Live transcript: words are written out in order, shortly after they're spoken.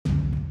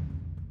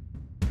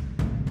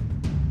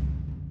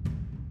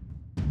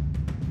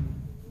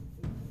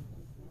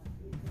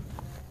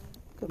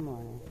Good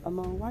morning.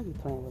 Amon, why are you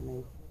playing with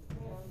me?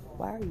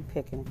 Why are you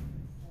picking?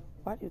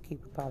 Why do you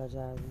keep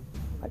apologizing?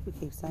 Why do you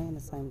keep saying the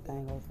same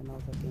thing over and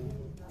over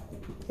again?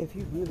 If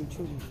you really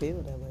truly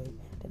feel that way,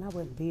 then I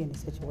wouldn't be in the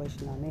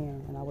situation I'm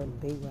in and I wouldn't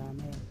be where I'm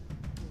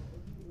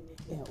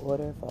at. In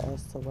order for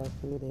us to work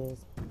through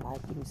this,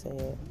 like you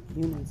said,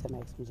 you need to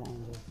make some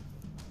changes.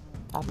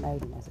 I've made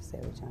the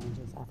necessary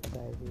changes. I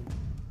forgave you.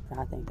 And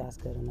I think that's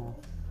good enough.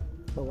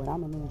 But what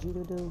I'm going to need you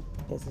to do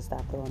is to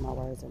stop throwing my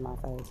words in my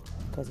face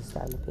because it's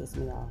starting to piss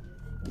me off.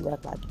 You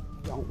act like you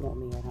don't want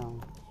me at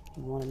home.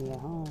 You wanted me at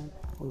home,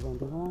 we wouldn't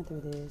be going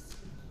through this.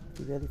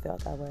 You really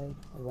felt that way,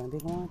 we wouldn't be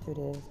going through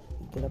this.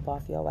 You'd get up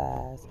off your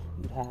ass.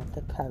 You'd have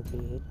the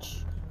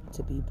courage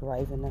to be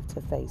brave enough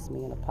to face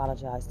me and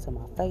apologize to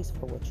my face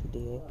for what you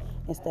did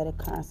instead of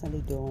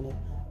constantly doing it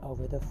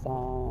over the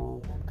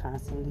phone,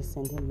 constantly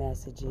sending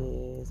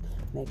messages,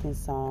 making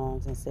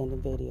songs and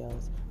sending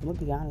videos. I'm going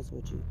to be honest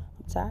with you.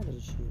 I'm tired of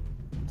the shit.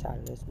 I'm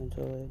tired of listening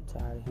to it. I'm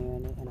tired of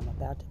hearing it. And I'm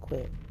about to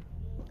quit.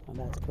 I'm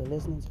about to quit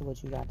listening to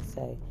what you got to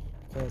say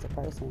because a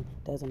person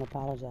doesn't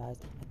apologize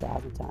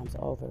 1,000 times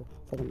over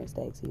for the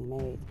mistakes he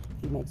made.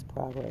 He makes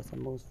progress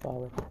and moves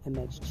forward and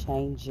makes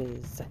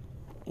changes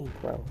in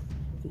growth.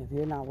 And if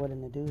you're not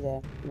willing to do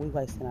that, we're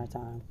wasting our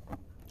time.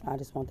 I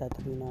just want that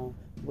to be known.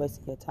 You're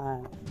wasting your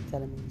time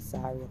telling me you're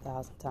sorry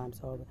 1,000 times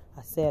over.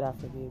 I said I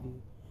forgive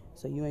you.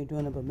 So you ain't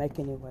doing it but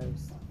making it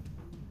worse.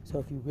 So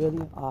if you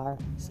really are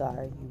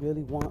sorry, you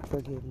really want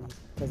forgiveness,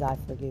 because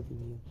I've forgiven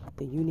you,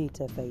 then you need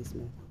to face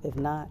me. If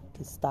not,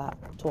 then stop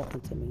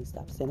talking to me,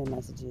 stop sending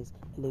messages,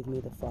 and leave me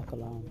the fuck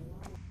alone.